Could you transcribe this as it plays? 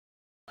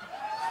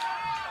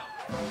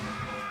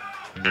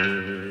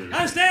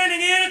I'm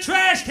standing in a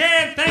trash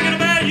can thinking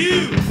about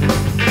you.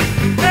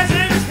 As the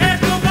neighbors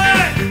can't go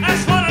by, I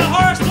swallowed a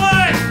horse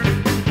life.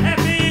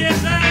 Happy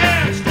as I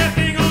am,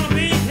 stepping on a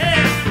bean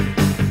can.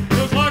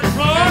 Feels like a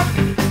frog,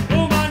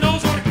 blow my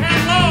nose on a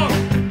catalog.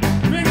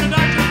 Ring the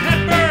Dr.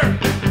 Pepper.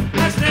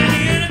 I'm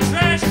standing in a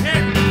trash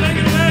can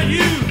thinking about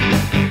you.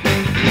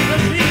 The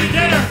sleepy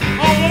dinner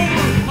all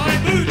over my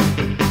boots.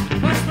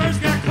 My spurs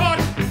got caught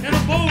in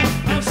a bowl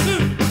of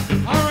soup.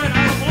 All right,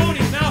 I'm a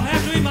baloney, now I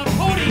have to eat my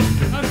pony.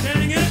 I'm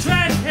standing in a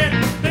trash can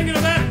thinking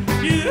about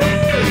you.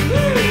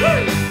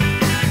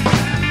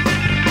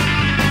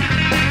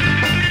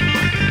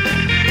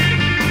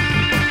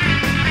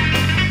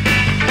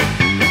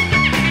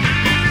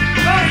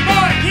 Sorry,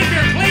 boy, keep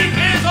your clean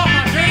hands off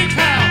my dirty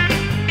towel.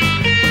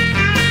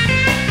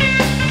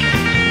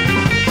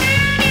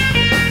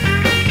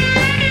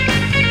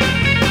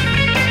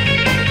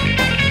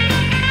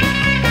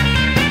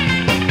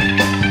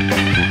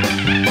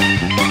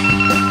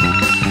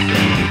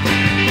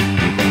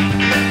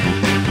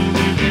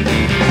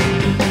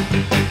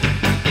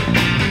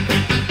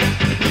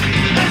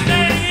 I'm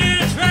standing in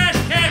a trash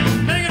can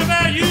thinking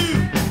about you.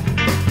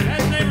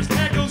 As neighbor's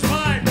cat goes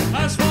by,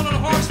 I swallowed a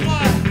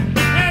horsefly.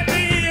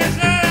 Happy as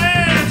I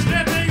am,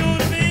 stepping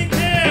on a bean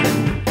can.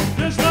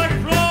 Just like a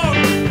frog,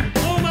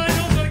 blow my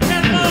nose on a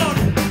catalog.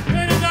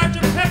 Ring a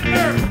Dr.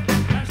 Pepper.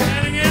 I'm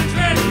standing in a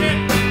trash can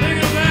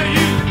thinking about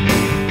you.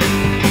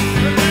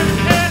 There's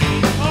neighbor's cat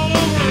all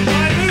over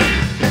my boot.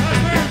 My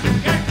spurs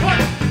got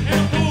caught in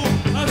a bowl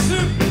of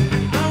soup.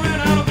 I ran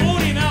out of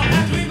bologna, now I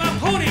have to eat my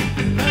pony.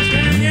 I'm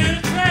standing in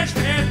a trash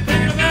can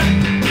thinking about you.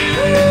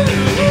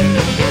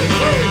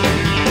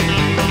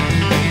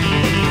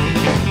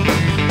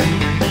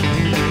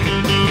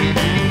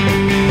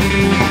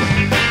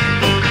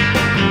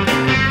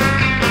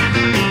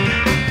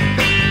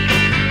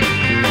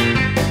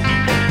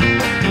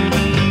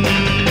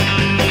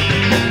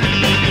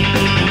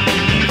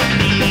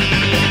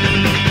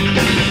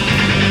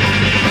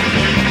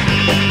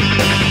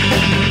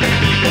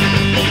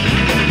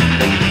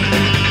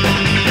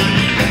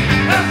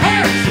 That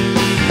hurts!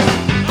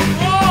 I'm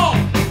raw!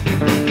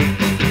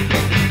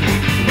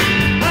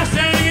 I'm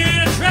standing in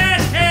a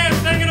trash can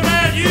thinking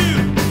about you.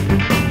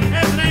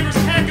 As the neighbor's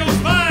cat goes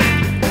by,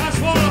 I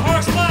swallowed a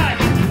horsefly.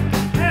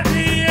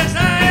 Happy as I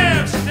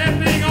am,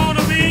 stepping on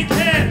a bean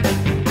can.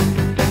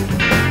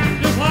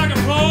 Just like a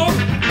frog,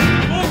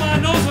 blow my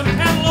nose on a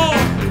catalog.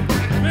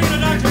 Ring the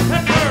Dr.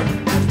 Pepper.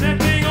 I'm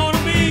stepping on a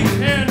bean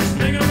can,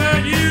 thinking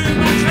about you in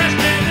my trash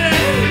can day.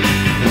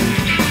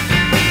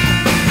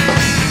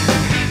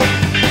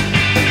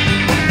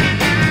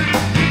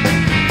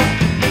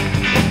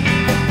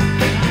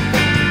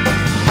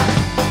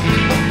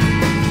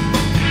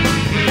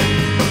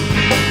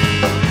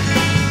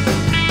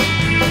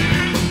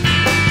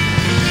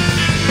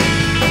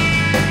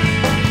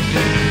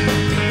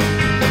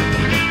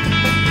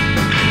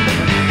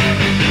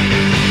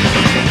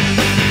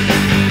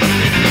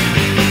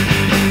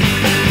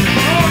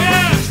 Oh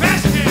yeah,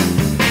 trash can.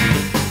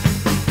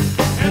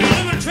 And the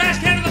aluminum trash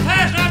can of the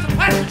past, now it's a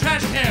plastic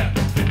trash can.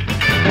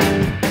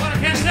 One I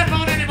can't step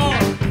on anymore.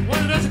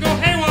 One that doesn't go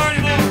haywire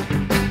anymore.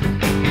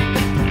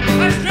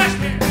 Plastic trash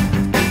can.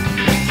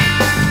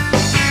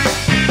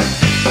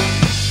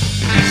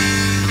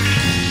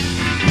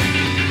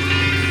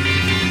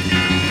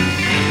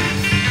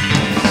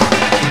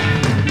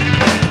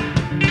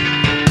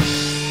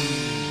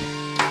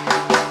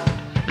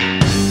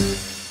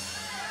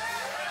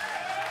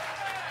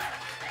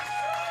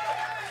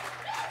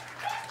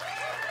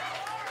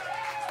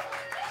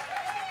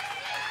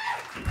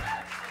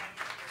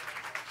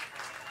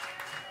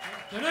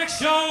 The next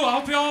show, I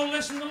hope you all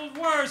listen to the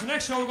words. The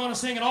next show, we're going to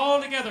sing it all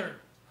together.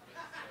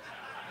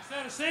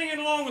 Instead of singing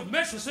along with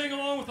Mitch, we'll sing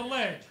along with the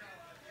ledge.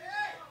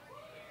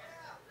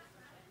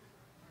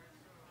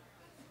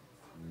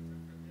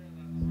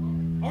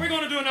 Are we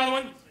going to do another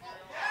one?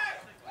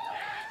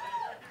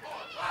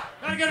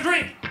 Gotta get a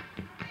drink.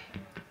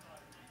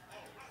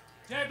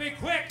 JB,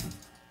 quick.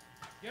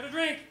 Get a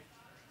drink.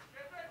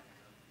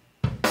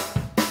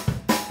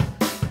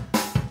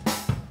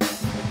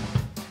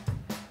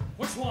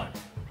 Which one?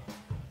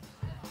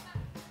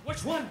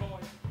 Which one, boy?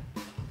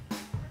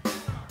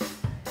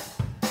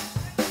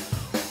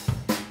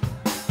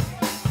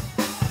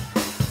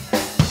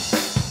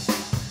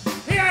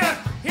 He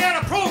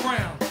had a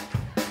program.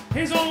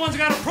 He's the only one who's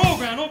got a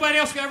program. Nobody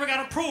else ever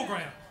got a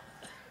program.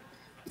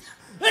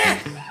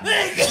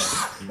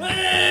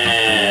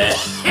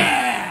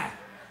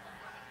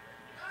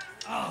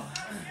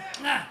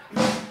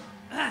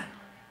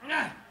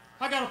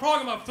 I got a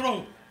program up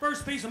throat.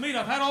 First piece of meat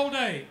I've had all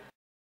day.